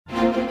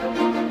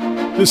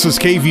This is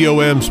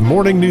KVOM's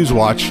Morning News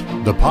Watch,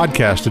 the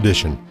podcast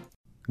edition.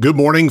 Good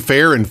morning,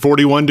 fair and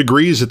 41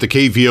 degrees at the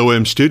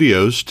KVOM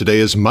studios. Today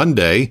is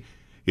Monday.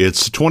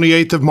 It's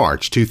 28th of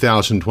March,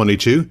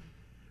 2022.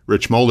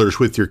 Rich Mollers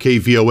with your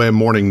KVOM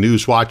Morning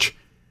News Watch.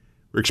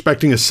 We're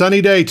expecting a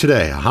sunny day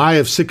today, a high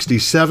of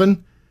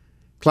 67.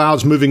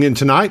 Clouds moving in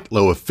tonight,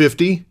 low of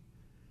 50.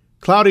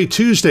 Cloudy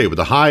Tuesday with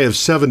a high of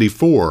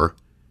 74.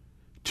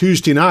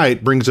 Tuesday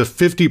night brings a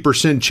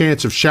 50%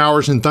 chance of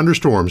showers and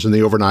thunderstorms in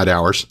the overnight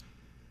hours.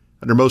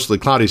 Under mostly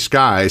cloudy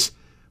skies,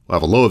 we'll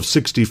have a low of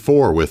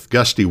 64 with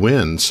gusty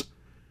winds.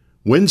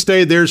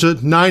 Wednesday, there's a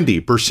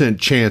 90%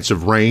 chance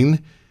of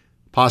rain,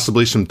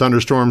 possibly some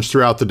thunderstorms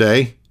throughout the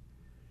day.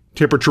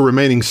 Temperature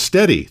remaining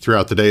steady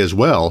throughout the day as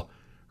well,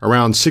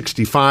 around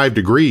 65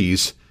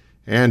 degrees,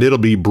 and it'll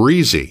be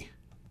breezy.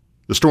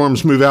 The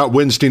storms move out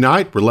Wednesday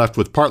night. We're left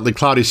with partly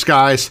cloudy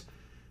skies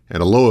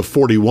and a low of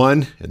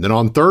 41. And then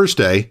on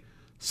Thursday,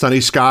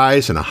 sunny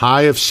skies and a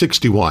high of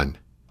 61.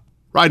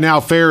 Right now,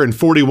 fair and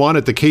 41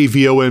 at the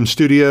KVOM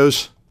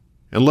studios.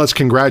 And let's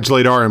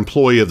congratulate our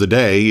employee of the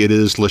day. It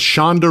is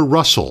LaShonda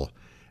Russell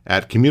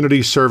at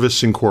Community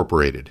Service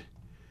Incorporated.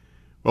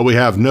 Well, we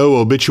have no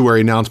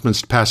obituary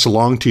announcements to pass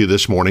along to you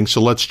this morning,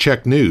 so let's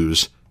check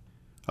news.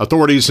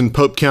 Authorities in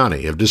Pope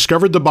County have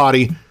discovered the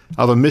body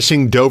of a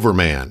missing Dover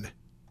man.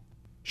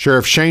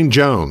 Sheriff Shane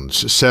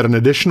Jones said an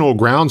additional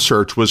ground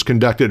search was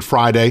conducted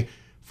Friday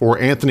for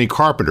Anthony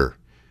Carpenter,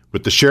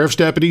 with the sheriff's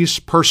deputies,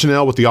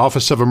 personnel with the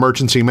Office of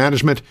Emergency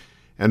Management,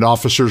 and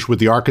officers with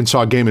the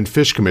Arkansas Game and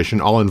Fish Commission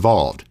all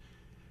involved.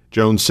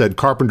 Jones said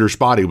Carpenter's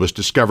body was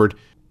discovered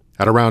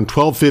at around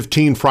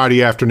 12:15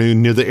 Friday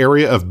afternoon near the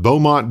area of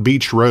Beaumont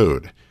Beach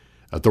Road.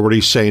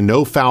 Authorities say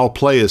no foul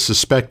play is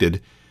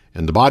suspected,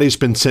 and the body's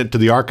been sent to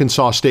the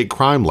Arkansas State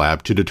Crime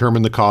Lab to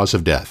determine the cause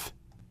of death.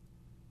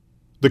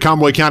 The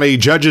Conway County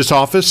Judge's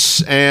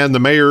Office and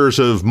the mayors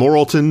of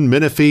Morrilton,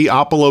 Menifee,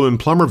 Oppelo, and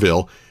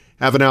Plumerville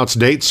have announced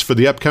dates for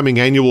the upcoming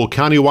annual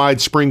countywide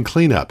spring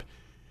cleanup.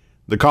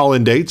 The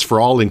call-in dates for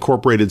all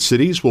incorporated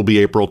cities will be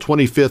April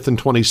 25th and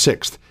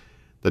 26th.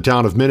 The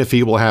town of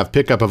Menifee will have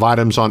pickup of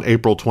items on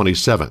April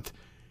 27th.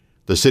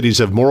 The cities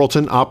of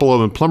Morrilton,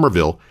 Oppelo, and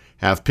Plumerville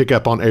have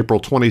pickup on April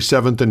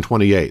 27th and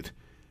 28th.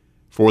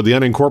 For the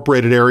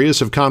unincorporated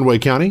areas of Conway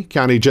County,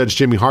 County Judge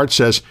Jimmy Hart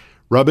says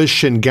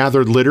rubbish and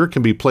gathered litter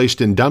can be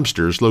placed in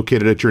dumpsters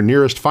located at your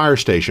nearest fire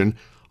station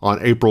on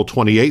April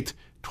 28th,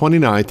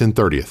 29th, and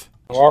 30th.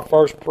 Our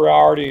first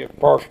priority,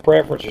 first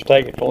preference is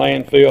take it to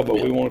landfill, but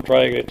we want to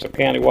try. It's a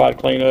countywide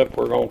cleanup.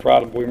 We're going to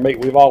try to.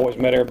 We've always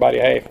met everybody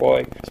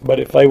halfway. But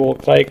if they will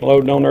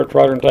load it on their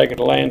trailer and take it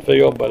to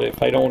landfill, but if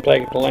they don't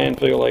take it to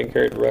landfill, they can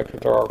carry it directly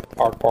to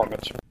our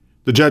departments.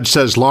 The judge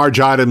says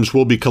large items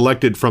will be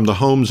collected from the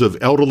homes of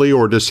elderly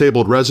or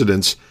disabled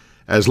residents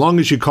as long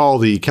as you call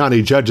the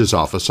county judge's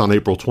office on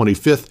April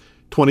 25th,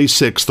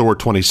 26th, or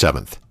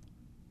 27th.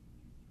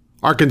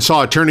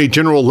 Arkansas Attorney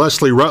General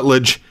Leslie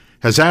Rutledge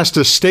has asked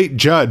a state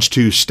judge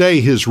to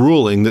stay his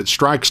ruling that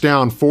strikes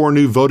down 4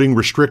 new voting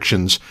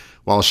restrictions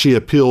while she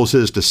appeals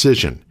his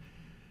decision.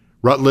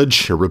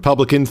 Rutledge, a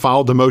Republican,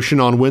 filed the motion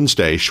on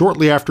Wednesday,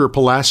 shortly after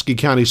Pulaski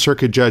County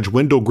Circuit Judge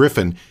Wendell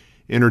Griffin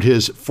entered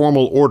his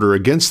formal order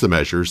against the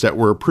measures that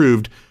were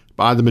approved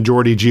by the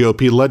majority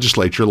GOP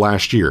legislature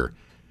last year.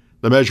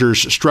 The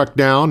measures struck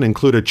down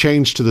include a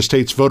change to the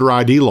state's voter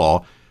ID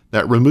law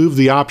that removed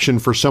the option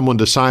for someone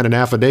to sign an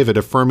affidavit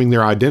affirming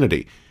their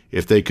identity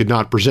if they could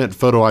not present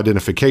photo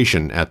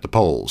identification at the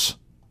polls.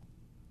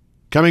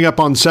 Coming up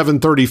on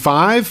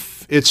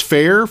 7:35, it's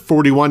fair,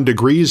 41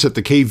 degrees at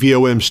the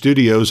KVOM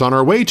studios, on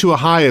our way to a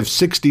high of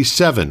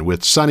 67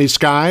 with sunny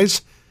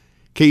skies.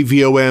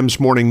 KVOM's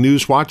Morning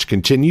News Watch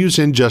continues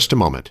in just a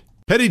moment.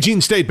 Petit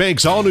Jean State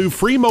Bank's all-new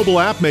free mobile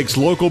app makes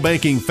local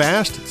banking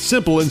fast,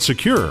 simple, and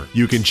secure.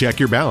 You can check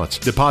your balance,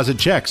 deposit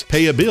checks,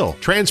 pay a bill,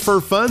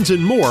 transfer funds,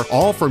 and more,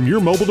 all from your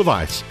mobile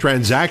device.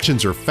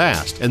 Transactions are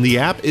fast, and the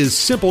app is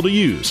simple to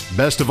use.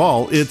 Best of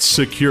all, it's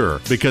secure,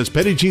 because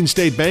Petit Jean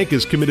State Bank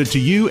is committed to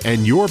you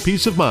and your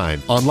peace of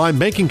mind. Online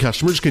banking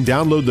customers can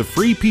download the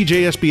free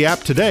PJSB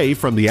app today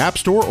from the App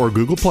Store or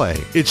Google Play.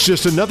 It's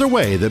just another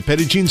way that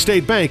Petit Jean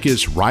State Bank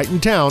is right in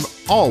town,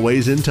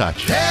 always in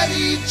touch.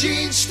 Petit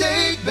Jean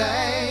State Bank.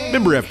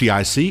 Member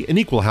FDIC, an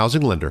equal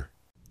housing lender.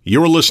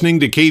 You're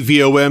listening to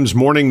KVOM's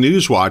Morning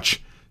News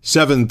Watch,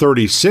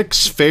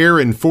 7:36, fair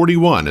and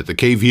 41 at the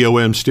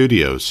KVOM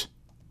studios.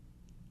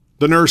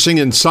 The nursing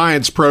and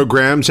science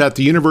programs at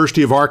the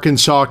University of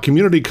Arkansas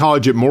Community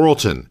College at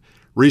Morrilton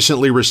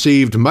recently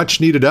received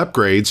much-needed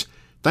upgrades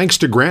thanks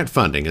to grant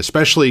funding,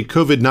 especially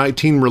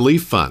COVID-19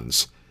 relief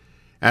funds.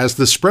 As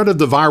the spread of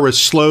the virus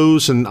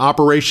slows and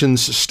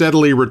operations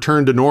steadily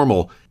return to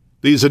normal,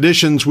 these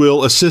additions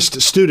will assist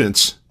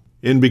students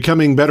in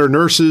becoming better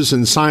nurses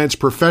and science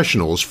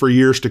professionals for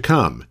years to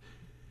come.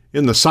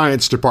 In the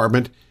science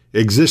department,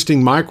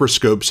 existing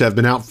microscopes have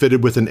been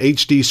outfitted with an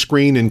HD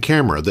screen and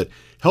camera that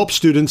help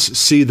students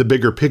see the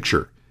bigger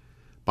picture.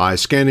 By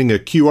scanning a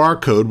QR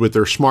code with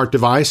their smart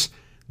device,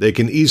 they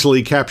can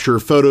easily capture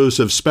photos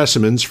of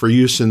specimens for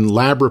use in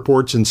lab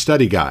reports and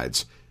study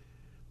guides.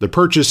 The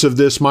purchase of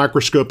this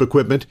microscope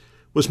equipment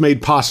was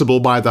made possible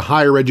by the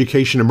Higher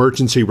Education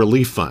Emergency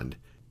Relief Fund.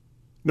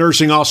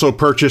 Nursing also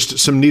purchased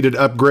some needed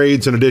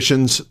upgrades and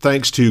additions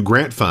thanks to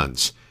grant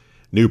funds.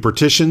 New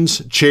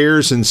partitions,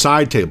 chairs, and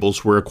side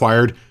tables were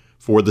acquired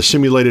for the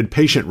simulated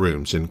patient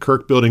rooms in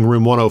Kirk Building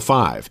Room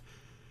 105.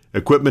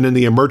 Equipment in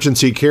the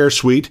emergency care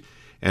suite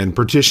and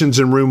partitions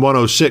in Room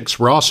 106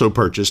 were also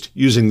purchased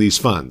using these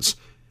funds.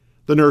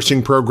 The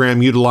nursing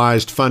program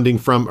utilized funding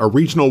from a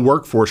regional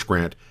workforce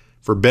grant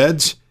for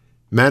beds,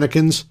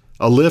 mannequins,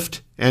 a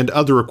lift, and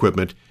other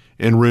equipment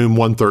in Room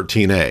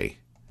 113A.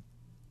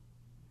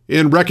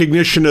 In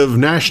recognition of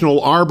National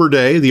Arbor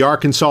Day, the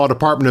Arkansas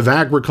Department of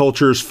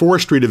Agriculture's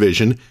Forestry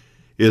Division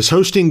is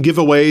hosting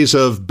giveaways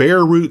of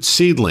bare root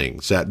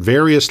seedlings at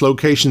various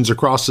locations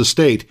across the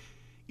state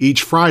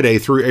each Friday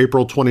through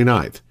April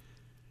 29th.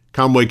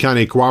 Conway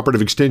County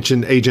Cooperative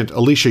Extension Agent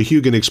Alicia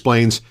Hugan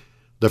explains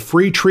the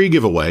free tree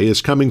giveaway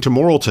is coming to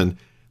Morrilton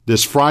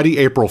this Friday,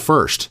 April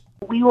 1st.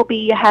 We will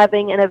be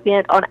having an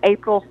event on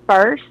April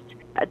 1st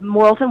at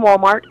Morrilton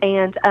Walmart,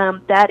 and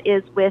that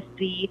is with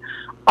the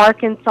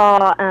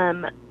Arkansas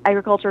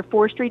Agriculture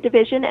Forestry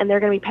Division, and they're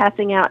going to be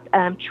passing out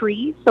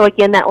trees. So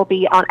again, that will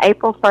be on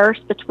April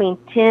 1st between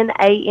 10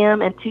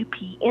 a.m. and 2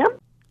 p.m.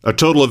 A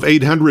total of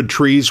 800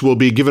 trees will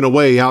be given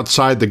away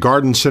outside the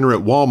Garden Center at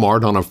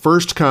Walmart on a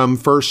first-come,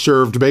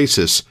 first-served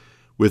basis,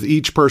 with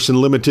each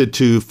person limited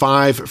to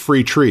 5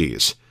 free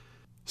trees.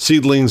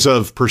 Seedlings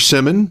of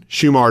persimmon,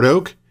 Shumard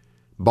oak,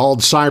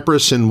 bald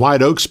cypress, and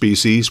white oak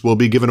species will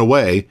be given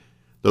away.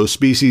 Those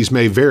species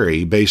may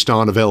vary based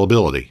on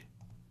availability.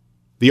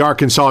 The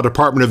Arkansas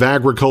Department of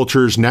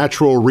Agriculture's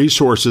Natural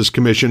Resources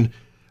Commission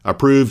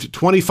approved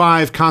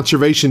 25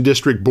 Conservation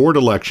District Board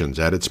elections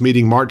at its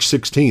meeting March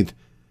 16th.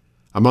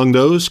 Among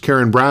those,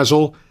 Karen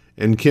Brazel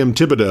and Kim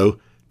Thibodeau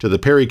to the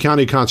Perry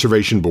County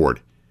Conservation Board.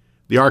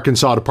 The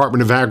Arkansas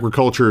Department of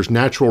Agriculture's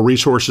Natural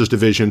Resources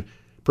Division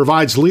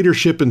provides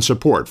leadership and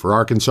support for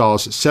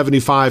Arkansas's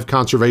 75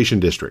 conservation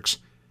districts.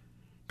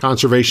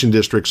 Conservation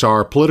districts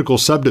are political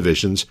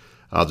subdivisions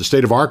of the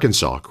state of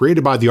Arkansas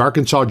created by the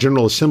Arkansas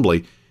General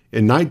Assembly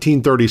in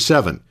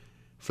 1937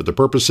 for the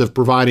purpose of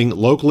providing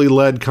locally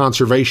led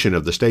conservation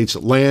of the state's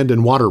land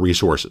and water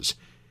resources.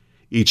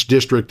 Each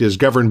district is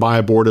governed by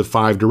a board of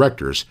 5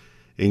 directors,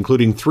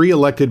 including 3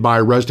 elected by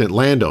resident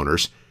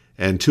landowners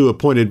and 2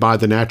 appointed by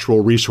the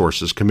Natural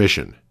Resources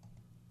Commission.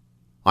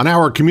 On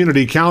our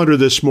community calendar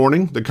this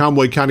morning, the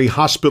Conway County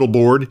Hospital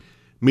Board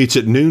meets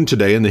at noon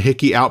today in the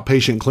Hickey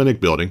Outpatient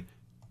Clinic building.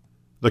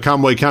 The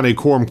Conway County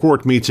Quorum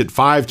Court meets at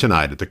 5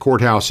 tonight at the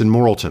courthouse in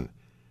Morrilton.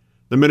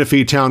 The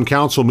Menifee Town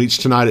Council meets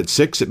tonight at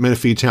 6 at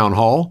Menifee Town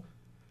Hall.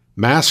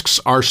 Masks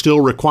are still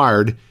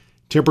required,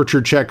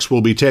 temperature checks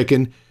will be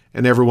taken,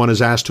 and everyone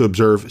is asked to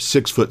observe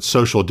 6-foot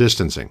social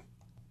distancing.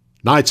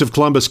 Knights of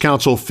Columbus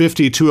Council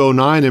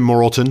 5209 in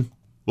Morrilton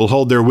will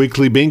hold their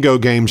weekly bingo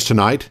games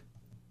tonight.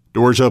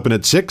 Doors open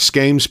at 6,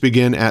 games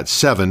begin at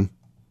 7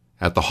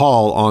 at the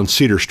hall on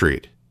Cedar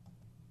Street.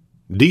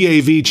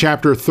 DAV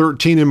Chapter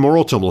 13 in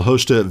Morrilton will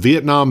host a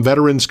Vietnam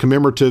Veterans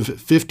Commemorative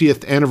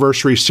 50th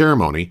Anniversary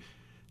Ceremony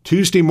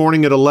Tuesday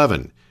morning at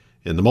 11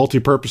 in the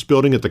multipurpose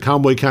building at the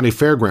Conway County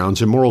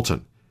Fairgrounds in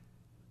Morrilton.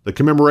 The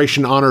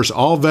commemoration honors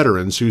all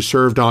veterans who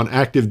served on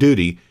active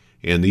duty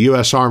in the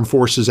U.S. Armed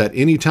Forces at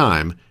any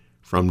time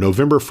from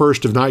November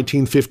 1st of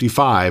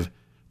 1955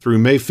 through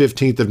May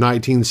 15th of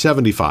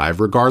 1975,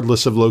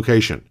 regardless of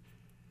location.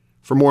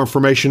 For more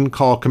information,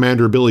 call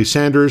Commander Billy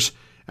Sanders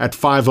at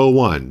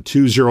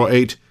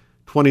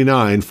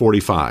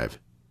 501-208-2945.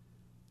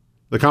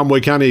 The Conway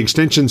County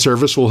Extension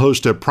Service will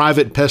host a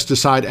private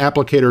pesticide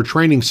applicator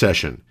training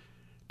session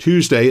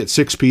Tuesday at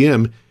 6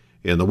 p.m.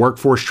 in the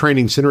Workforce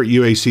Training Center at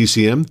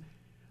UACCM.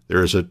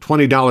 There is a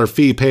 $20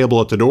 fee payable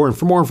at the door, and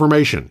for more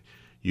information,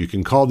 you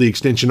can call the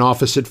Extension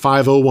office at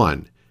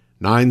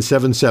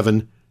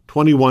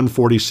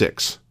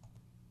 501-977-2146.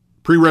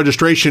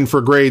 Pre-registration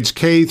for grades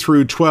K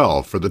through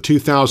 12 for the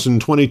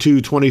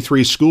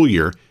 2022-23 school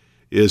year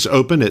is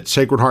open at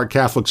Sacred Heart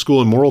Catholic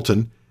School in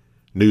Morrilton.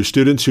 New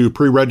students who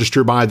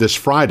pre-register by this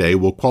Friday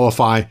will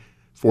qualify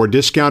for a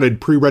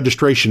discounted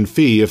pre-registration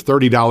fee of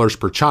 $30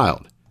 per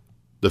child.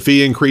 The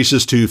fee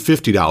increases to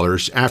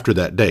 $50 after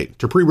that date.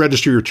 To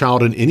pre-register your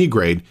child in any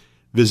grade,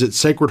 visit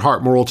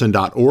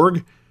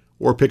sacredheartmorrilton.org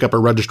or pick up a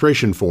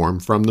registration form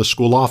from the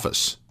school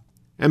office.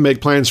 And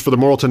make plans for the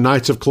Morrilton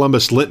Knights of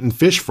Columbus Lenten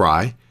Fish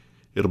Fry.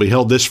 It'll be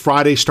held this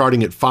Friday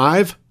starting at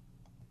 5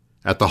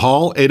 at the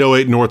Hall,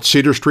 808 North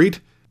Cedar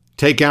Street.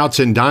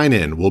 Takeouts and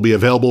dine-in will be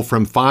available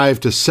from 5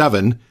 to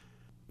 7.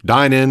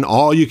 Dine-in,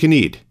 all you can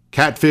eat.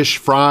 Catfish,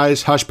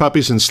 fries, hush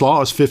puppies, and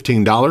slaw is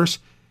 $15.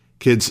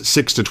 Kids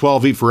 6 to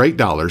 12 eat for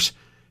 $8.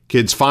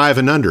 Kids 5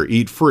 and under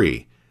eat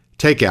free.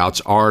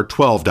 Takeouts are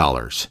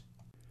 $12.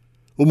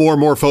 Well, more and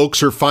more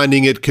folks are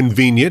finding it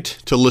convenient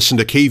to listen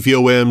to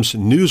KVOM's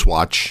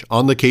Newswatch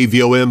on the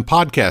KVOM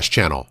podcast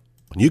channel.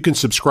 You can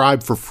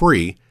subscribe for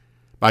free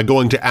by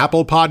going to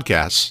Apple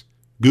Podcasts,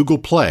 Google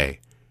Play,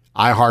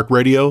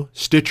 iHeartRadio,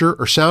 Stitcher,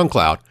 or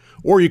SoundCloud,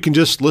 or you can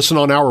just listen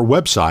on our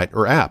website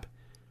or app.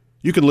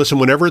 You can listen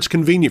whenever it's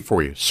convenient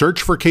for you.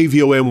 Search for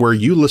KVOM where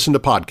you listen to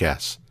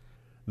podcasts.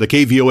 The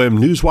KVOM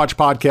Newswatch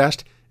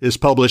podcast is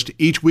published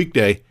each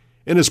weekday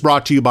and is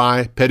brought to you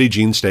by Petit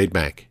Jean State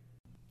Bank.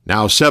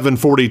 Now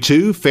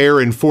 7:42, fair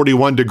and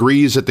 41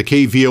 degrees at the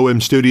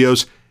KVOM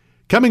studios.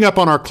 Coming up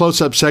on our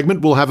close-up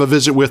segment, we'll have a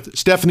visit with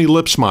Stephanie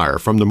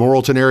Lipsmeyer from the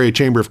Morrilton Area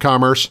Chamber of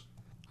Commerce.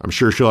 I'm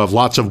sure she'll have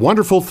lots of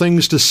wonderful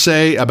things to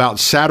say about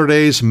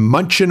Saturday's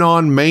Munchin'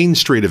 on Main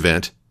Street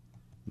event.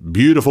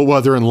 Beautiful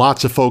weather and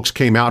lots of folks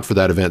came out for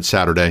that event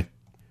Saturday.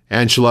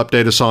 And she'll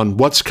update us on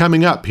what's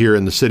coming up here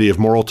in the city of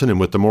Morrilton and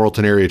with the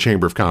Morrilton Area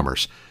Chamber of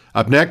Commerce.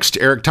 Up next,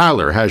 Eric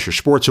Tyler has your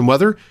sports and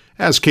weather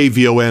as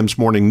KVOM's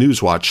Morning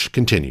News Watch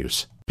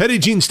continues. Petit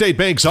Jean State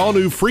Bank's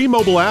all-new free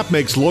mobile app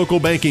makes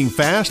local banking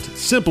fast,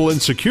 simple, and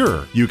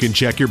secure. You can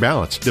check your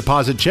balance,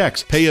 deposit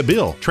checks, pay a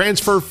bill,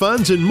 transfer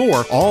funds, and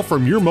more, all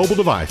from your mobile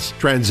device.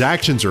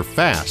 Transactions are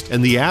fast,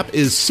 and the app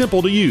is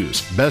simple to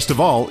use. Best of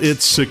all,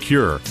 it's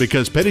secure,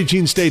 because Petit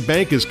Jean State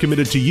Bank is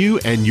committed to you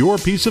and your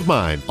peace of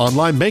mind.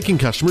 Online banking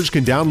customers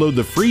can download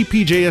the free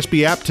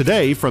PJSB app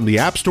today from the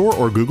App Store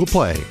or Google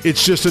Play.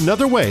 It's just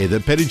another way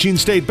that Petit Jean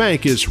State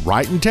Bank is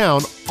right in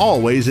town,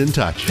 always in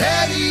touch.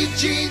 Petit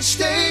Jean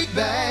State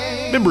Bank.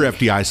 Member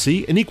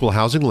FDIC, an equal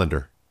housing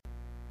lender.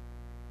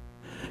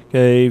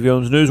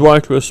 KVOM's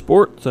Newswatch with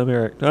sports. I'm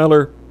Eric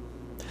Tyler.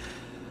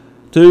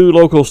 2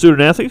 local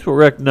student athletes were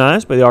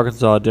recognized by the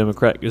Arkansas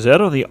Democrat-Gazette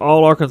on the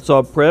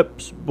All-Arkansas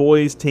Preps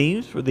boys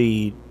teams for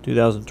the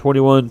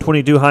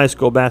 2021-22 high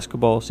school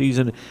basketball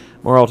season.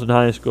 Morrilton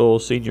High School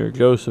senior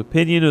Joseph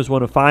Pinion is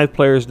one of 5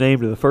 players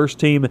named to the first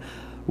team.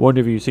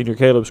 Wonderview senior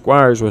Caleb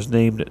Squires was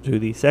named to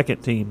the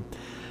second team.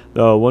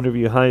 The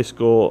Wonderview High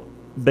School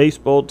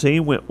baseball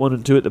team went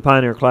 1-2 at the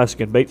Pioneer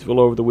Classic in Batesville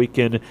over the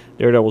weekend.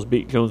 Daredevils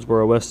beat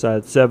Jonesboro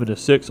Westside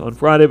 7-6 on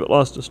Friday, but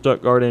lost to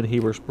Stuttgart and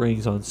Heber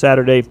Springs on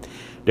Saturday.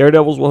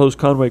 Daredevils will host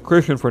Conway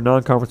Christian for a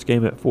non-conference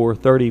game at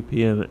 4:30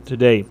 p.m.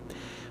 today.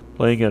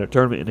 Playing at a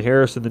tournament in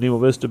Harrison, the Nemo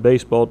Vista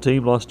baseball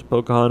team lost to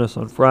Pocahontas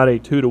on Friday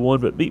 2-1,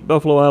 but beat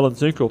Buffalo Island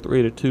Central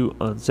 3-2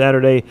 on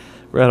Saturday.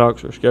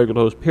 Redhawks are scheduled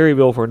to host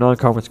Perryville for a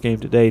non-conference game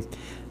today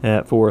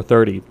at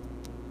 4:30.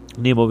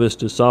 Nemo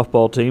Vista's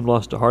softball team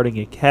lost to Harding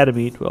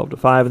Academy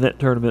 12-5 in that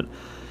tournament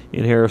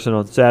in Harrison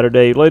on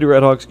Saturday. Lady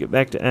Redhawks get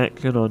back to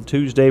action on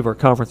Tuesday for a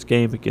conference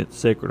game against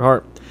Sacred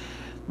Heart.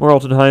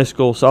 Morrilton High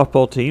School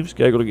softball team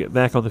scheduled to get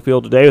back on the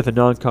field today with a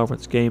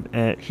non-conference game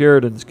at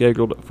Sheridan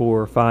scheduled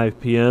for 5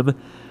 p.m.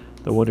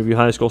 The Wonderview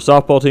High School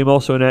softball team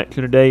also in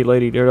action today.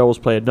 Lady Daredevils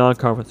play a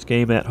non-conference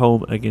game at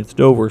home against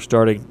Dover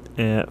starting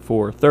at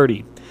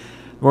 4:30.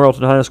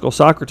 Morrilton High School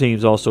soccer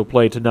teams also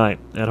play tonight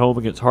at home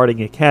against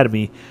Harding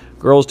Academy.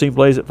 Girls team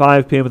plays at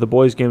 5 p.m. with the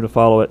boys game to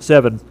follow at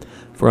 7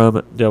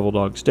 from Devil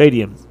Dog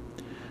Stadium.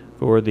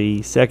 For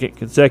the second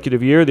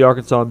consecutive year, the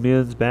Arkansas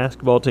men's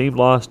basketball team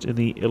lost in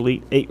the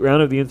Elite 8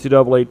 round of the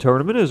NCAA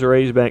tournament as the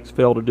Razorbacks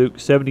fell to Duke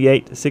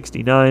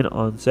 78-69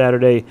 on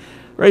Saturday.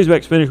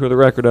 Razorbacks finished with a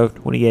record of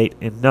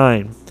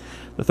 28-9.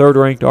 The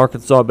third-ranked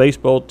Arkansas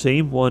baseball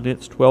team won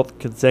its 12th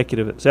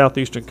consecutive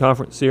Southeastern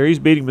Conference Series,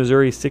 beating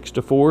Missouri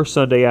 6-4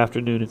 Sunday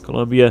afternoon in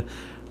Columbia.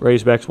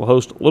 Razorbacks will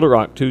host Little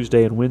Rock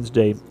Tuesday and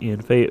Wednesday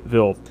in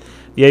Fayetteville.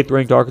 The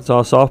 8th-ranked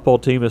Arkansas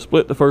softball team has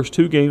split the first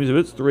 2 games of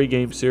its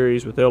 3-game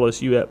series with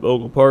LSU at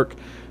Bogle Park.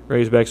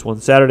 Razorbacks won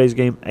Saturday's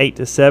game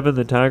 8-7.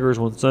 The Tigers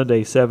won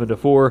Sunday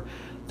 7-4.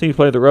 Teams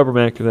play the rubber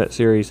match of that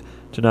series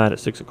tonight at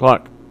 6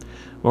 o'clock.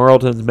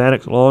 Morrilton's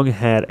Maddox Long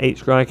had 8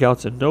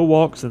 strikeouts and no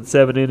walks in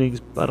 7 innings,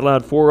 but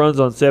allowed 4 runs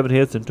on 7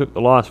 hits and took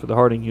the loss for the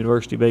Harding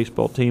University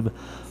baseball team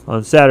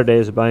on Saturday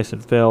as the Bison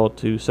fell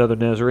to Southern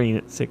Nazarene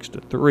at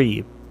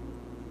 6-3.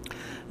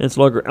 And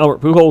slugger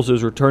Albert Pujols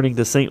is returning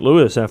to St.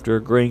 Louis after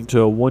agreeing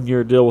to a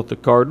 1-year deal with the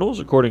Cardinals,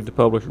 according to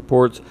published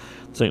reports.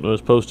 The St.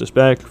 Louis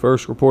Post-Dispatch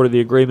first reported the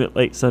agreement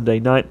late Sunday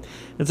night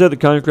and said the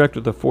contract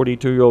with the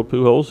 42-year-old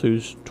Pujols,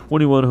 who's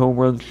 21 home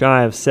runs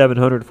shy of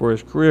 700 for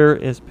his career,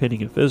 is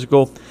pending a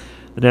physical.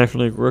 The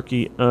National League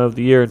Rookie of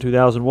the Year in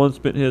 2001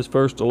 spent his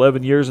first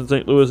 11 years in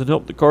St. Louis and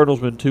helped the Cardinals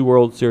win 2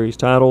 World Series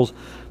titles.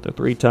 The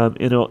 3-time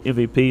NL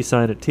MVP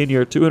signed a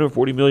 10-year,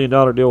 $240 million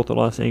deal with the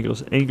Los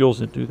Angeles Angels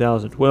in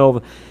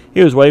 2012.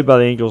 He was waived by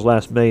the Angels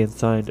last May and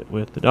signed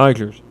with the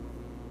Dodgers.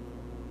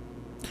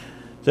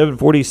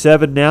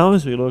 7:47 now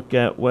as we look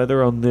at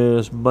weather on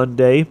this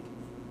Monday.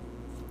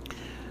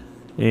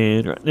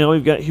 And right now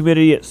we've got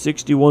humidity at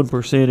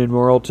 61% in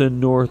Morrilton,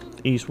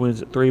 northeast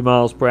winds at 3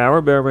 miles per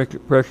hour,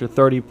 barometric pressure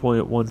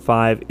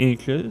 30.15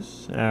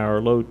 inches.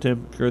 Our low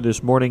temperature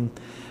this morning,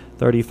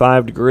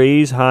 35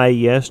 degrees. High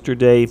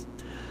yesterday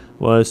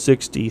was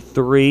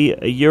 63.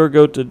 A year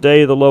ago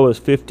today, the low is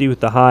 50 with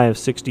the high of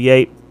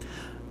 68.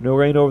 No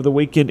rain over the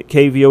weekend at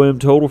KVOM.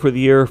 Total for the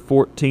year,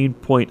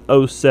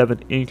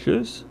 14.07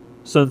 inches.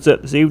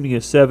 Sunset this evening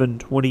is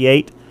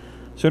 7:28.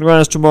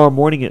 Sunrise tomorrow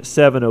morning at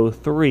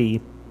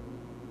 7:03.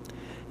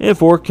 And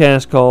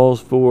forecast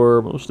calls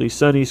for mostly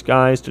sunny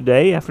skies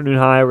today. Afternoon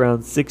high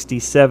around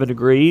 67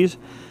 degrees.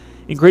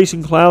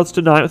 Increasing clouds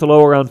tonight with a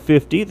low around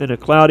 50. Then a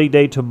cloudy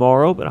day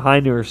tomorrow, but high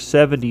near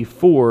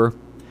 74.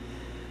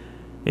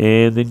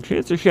 And then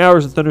chance of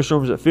showers and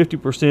thunderstorms at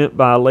 50%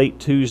 by late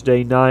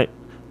Tuesday night,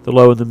 the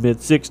low in the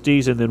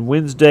mid-60s. And then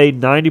Wednesday,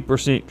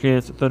 90%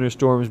 chance of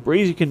thunderstorms,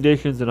 breezy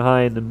conditions, and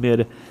high in the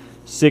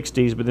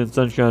mid-60s. But then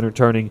sunshine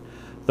returning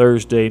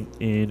Thursday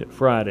and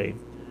Friday.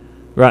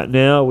 Right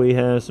now, we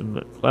have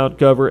some cloud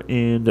cover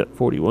and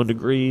 41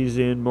 degrees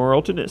in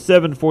Morrilton at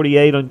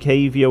 7:48 on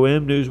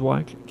KVOM.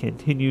 Newswatch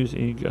continues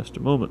in just a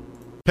moment.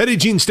 Petit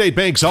Jean State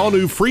Bank's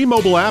all-new free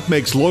mobile app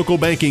makes local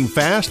banking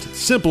fast,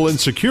 simple, and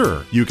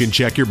secure. You can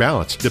check your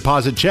balance,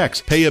 deposit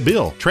checks, pay a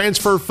bill,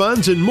 transfer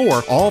funds, and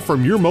more, all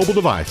from your mobile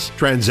device.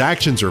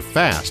 Transactions are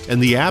fast, and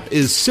the app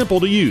is simple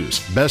to use.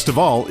 Best of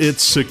all,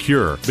 it's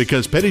secure,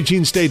 because Petit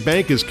Jean State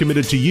Bank is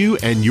committed to you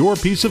and your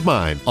peace of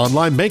mind.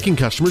 Online banking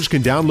customers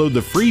can download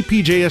the free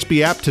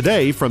PJSB app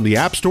today from the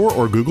App Store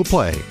or Google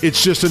Play.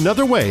 It's just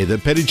another way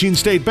that Petit Jean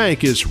State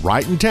Bank is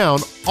right in town,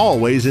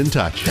 always in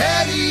touch.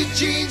 Petit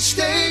Jean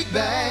State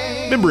Bank.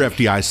 Member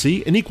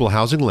FDIC, an equal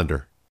housing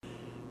lender.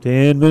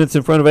 10 minutes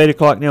in front of 8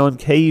 o'clock now on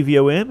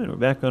KVOM, and we're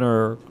back on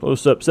our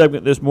close-up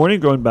segment this morning,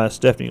 joined by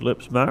Stephanie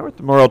Lipsmeyer with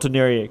the Morrilton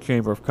Area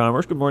Chamber of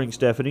Commerce. Good morning,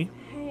 Stephanie.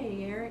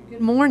 Hey, Eric.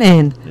 Good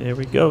morning. There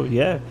we go.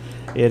 Yeah,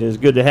 it is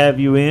good to have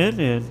you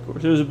in, and of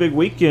course it was a big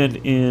weekend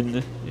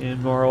in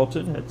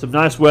Morrilton. Had some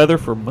nice weather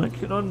for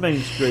munching on Main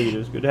Street. It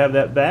was good to have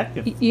that back.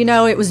 And You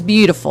know, it was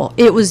beautiful.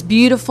 It was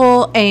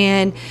beautiful,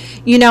 and,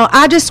 you know,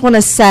 I just want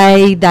to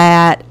say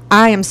that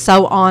I am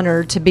so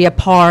honored to be a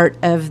part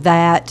of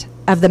that,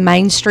 of the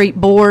Main Street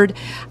Board.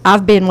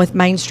 I've been with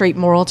Main Street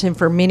Morrilton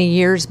for many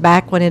years,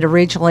 back when it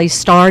originally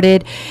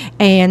started,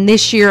 and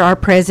this year our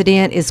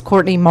president is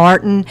Courtney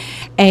Martin.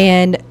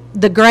 And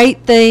the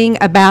great thing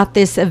about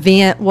this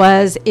event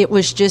was it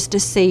was just to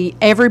see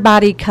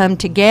everybody come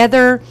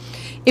together.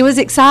 It was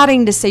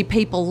exciting to see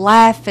people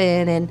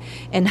laughing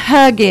and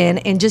hugging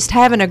and just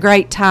having a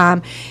great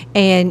time.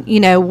 And,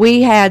 you know,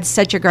 we had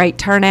such a great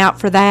turnout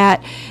for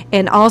that.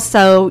 And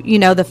also, you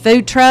know, the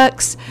food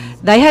trucks,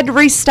 they had to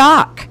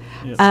restock.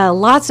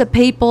 Lots of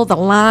people, the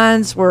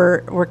lines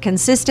were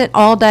consistent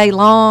all day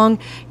long.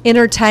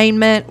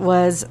 Entertainment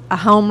was a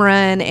home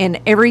run,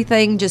 and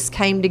everything just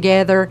came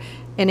together.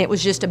 And it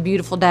was just a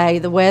beautiful day.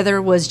 The weather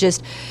was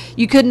just,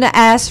 you couldn't have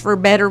asked for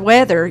better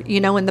weather. You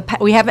know,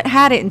 we haven't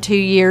had it in 2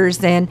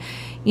 years, and,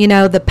 you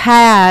know, the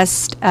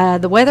past,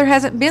 the weather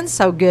hasn't been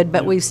so good,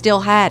 but we've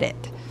still had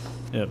it.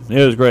 yeah,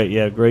 it was great.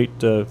 Yeah, great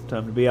time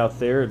to be out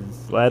there, and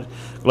glad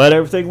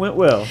everything went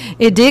well.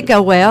 It did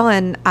go well,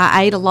 and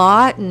I ate a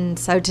lot, and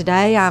so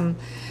today I'm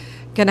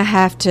going to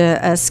have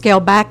to scale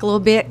back a little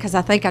bit, because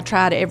I think I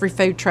tried every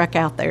food truck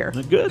out there.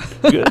 Good.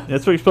 That's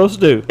what you're supposed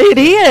to do. It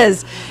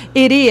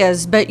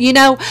is. But, you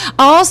know,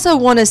 I also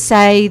want to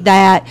say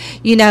that,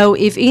 you know,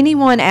 if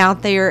anyone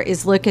out there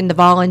is looking to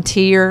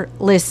volunteer,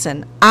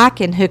 listen, I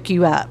can hook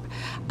you up.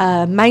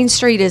 Main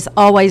Street is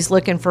always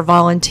looking for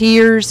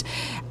volunteers.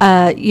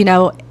 You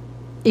know,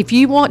 if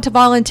you want to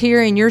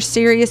volunteer and you're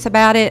serious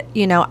about it,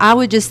 you know, I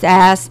would just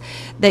ask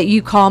that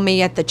you call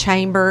me at the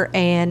chamber,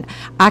 and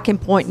I can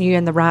point you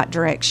in the right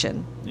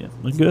direction. Yeah,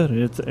 good.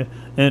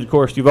 And of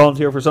course, you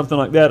volunteer for something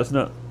like that. It's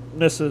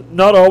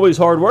not always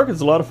hard work.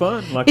 It's a lot of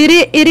fun.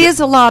 It is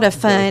a lot of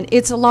fun.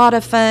 It's a lot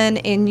of fun,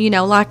 and, you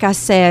know, like I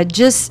said,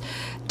 just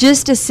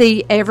to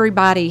see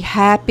everybody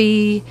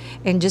happy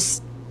and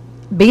just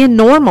being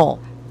normal.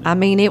 I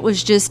mean, it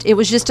was just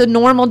a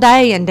normal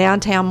day in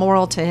downtown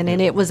Morrilton,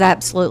 and it was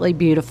absolutely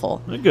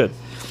beautiful. Good.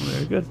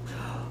 Very good.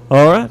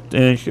 All right,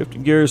 and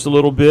shifting gears a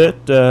little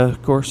bit,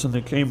 of course, on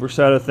the chamber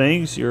side of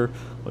things, you're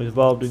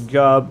involved in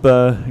job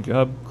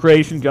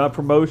creation, job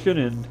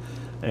promotion,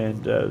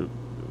 and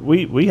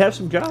we have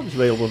some jobs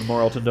available in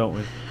Morrilton, don't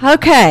we?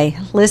 Okay,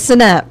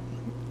 listen up.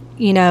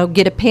 You know,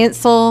 get a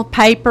pencil,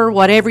 paper,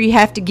 whatever you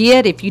have to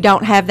get. If you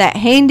don't have that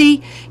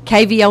handy,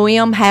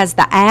 KVOM has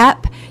the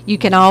app. You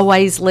can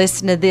always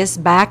listen to this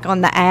back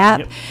on the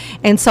app. Yep.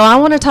 And so I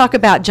want to talk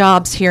about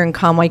jobs here in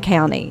Conway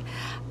County.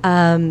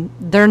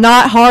 They're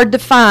not hard to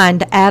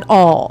find at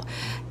all.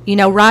 You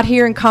know, right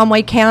here in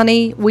Conway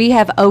County, we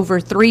have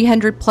over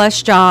 300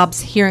 plus jobs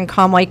here in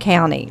Conway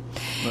County.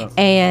 Wow.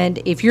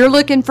 And if you're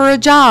looking for a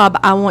job,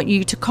 I want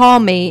you to call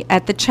me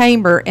at the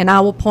chamber, and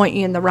I will point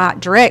you in the right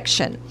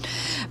direction.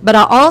 But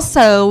I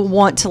also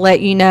want to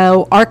let you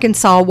know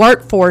Arkansas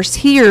Workforce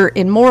here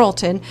in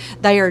Morrilton,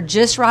 they are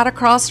just right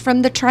across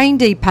from the train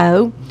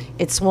depot.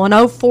 It's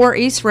 104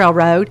 East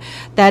Railroad.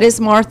 That is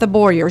Martha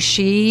Boyer.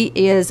 She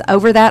is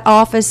over that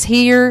office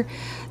here.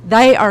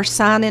 They are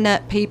signing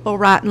up people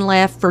right and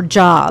left for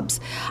jobs.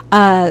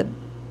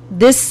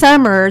 This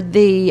summer,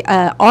 the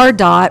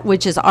RDOT,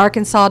 which is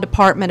Arkansas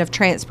Department of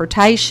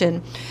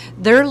Transportation,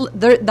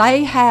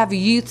 they have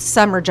youth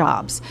summer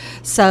jobs.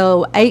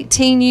 So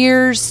 18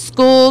 years,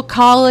 school,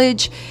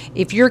 college,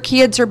 if your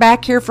kids are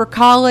back here for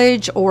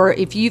college, or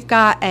if you've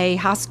got a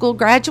high school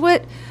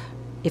graduate,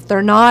 if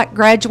they're not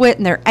graduate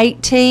and they're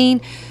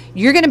 18,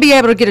 you're going to be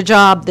able to get a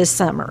job this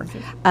summer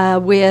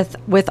with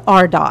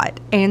RDOT.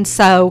 And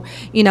so,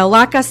 you know,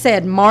 like I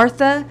said,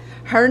 Martha,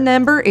 Her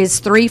number is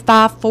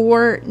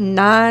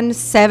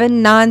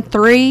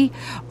 354-9793,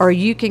 or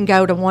you can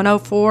go to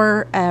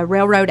 104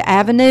 Railroad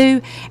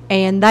Avenue,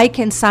 and they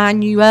can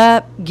sign you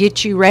up,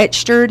 get you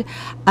registered.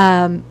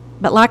 But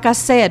like I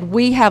said,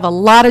 we have a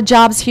lot of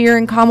jobs here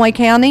in Conway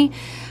County.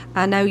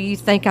 I know you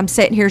think I'm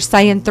sitting here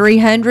saying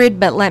 300,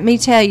 but let me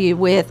tell you,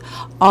 with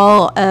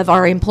all of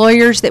our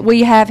employers that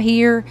we have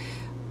here,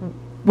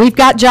 we've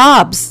got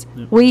jobs.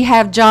 We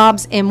have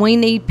jobs, and we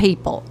need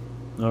people.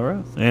 All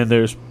right. And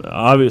there's,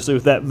 obviously,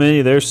 with that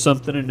many, there's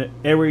something in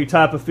every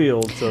type of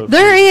field. So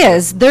There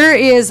is. There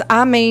is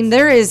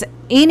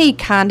any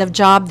kind of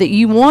job that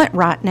you want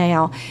right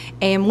now,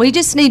 and we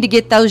just need to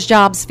get those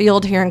jobs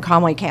filled here in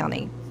Conway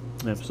County.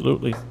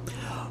 Absolutely.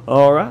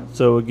 All right.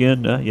 So,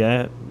 again,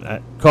 I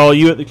call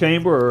you at the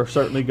chamber, or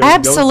certainly go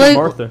to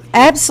Martha.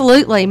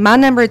 Absolutely. My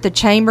number at the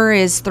chamber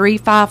is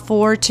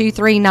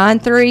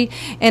 354-2393.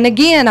 And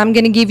again, I'm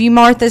going to give you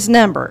Martha's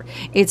number.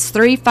 It's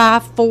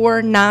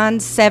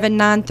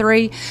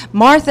 354-9793.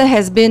 Martha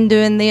has been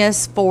doing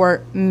this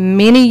for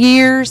many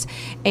years,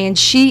 and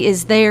she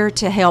is there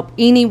to help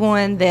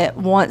anyone that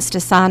wants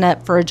to sign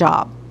up for a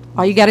job.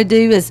 All you got to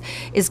do is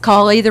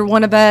call either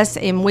one of us,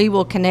 and we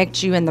will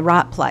connect you in the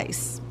right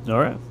place. All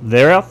right.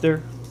 They're out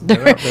there.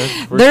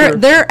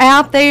 They're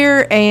out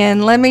there,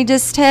 and let me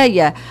just tell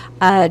you,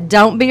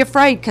 don't be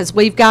afraid, because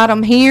we've got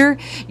them here.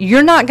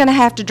 You're not going to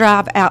have to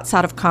drive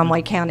outside of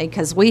Conway County,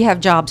 because we have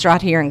jobs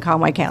right here in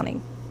Conway County.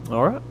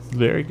 All right.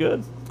 Very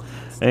good.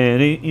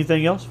 And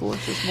anything else for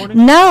us this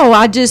morning? No,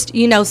 I just,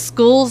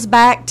 school's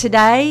back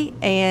today,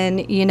 and,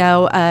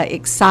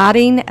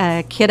 exciting.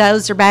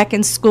 Kiddos are back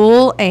in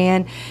school,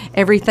 and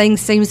everything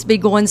seems to be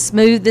going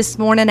smooth this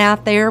morning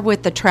out there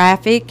with the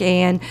traffic,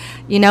 and,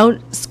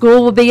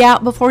 school will be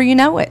out before you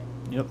know it.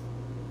 Yep.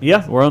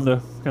 Yeah, we're on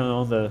the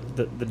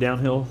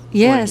downhill.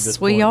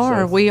 Yes, we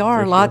are. We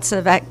are. Lots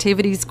of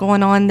activities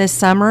going on this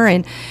summer,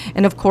 and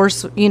of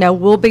course,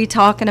 we'll be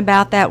talking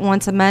about that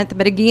once a month.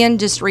 But again,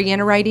 just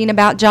reiterating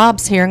about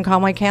jobs here in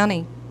Conway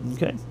County.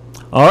 Okay.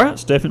 All right,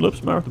 Stephanie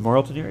Lipsmeyer with the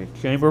Morrilton Area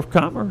Chamber of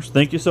Commerce.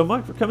 Thank you so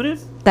much for coming in.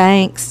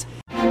 Thanks.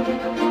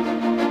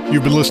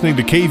 You've been listening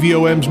to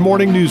KVOM's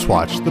Morning News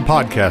Watch, the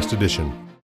podcast edition.